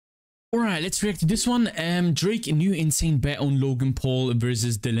Alright, let's react to this one. Drake, a new insane bet on Logan Paul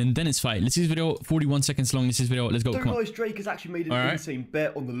versus Dillon Danis fight. Let's see this video, 41 seconds long. This is video. Let's go. So guys, Drake has actually made an insane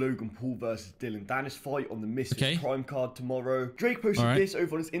bet on the Logan Paul versus Dillon Danis fight on the Misfits Prime card tomorrow. Drake posted this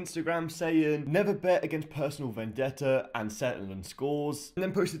over on his Instagram saying, never bet against personal vendetta and settling scores. And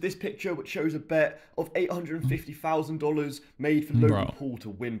then posted this picture which shows a bet of $850,000 made for Logan Paul to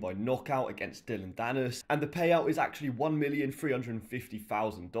win by knockout against Dillon Danis. And the payout is actually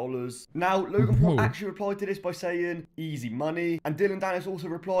 $1,350,000. Now, Logan Paul actually replied to this by saying, easy money. And Dillon Danis also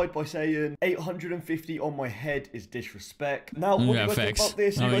replied by saying, 850 on my head is disrespect. Now, what do you guys think about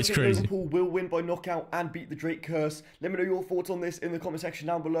this? Do you guys think Logan Paul will win by knockout and beat the Drake curse? Let me know your thoughts on this in the comment section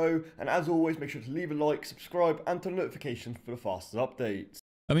down below. And as always, make sure to leave a like, subscribe, and turn notifications for the fastest updates.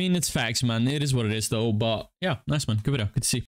 I mean, it's facts, man. It is what it is, though. But yeah, nice, man. Good video. Good to see.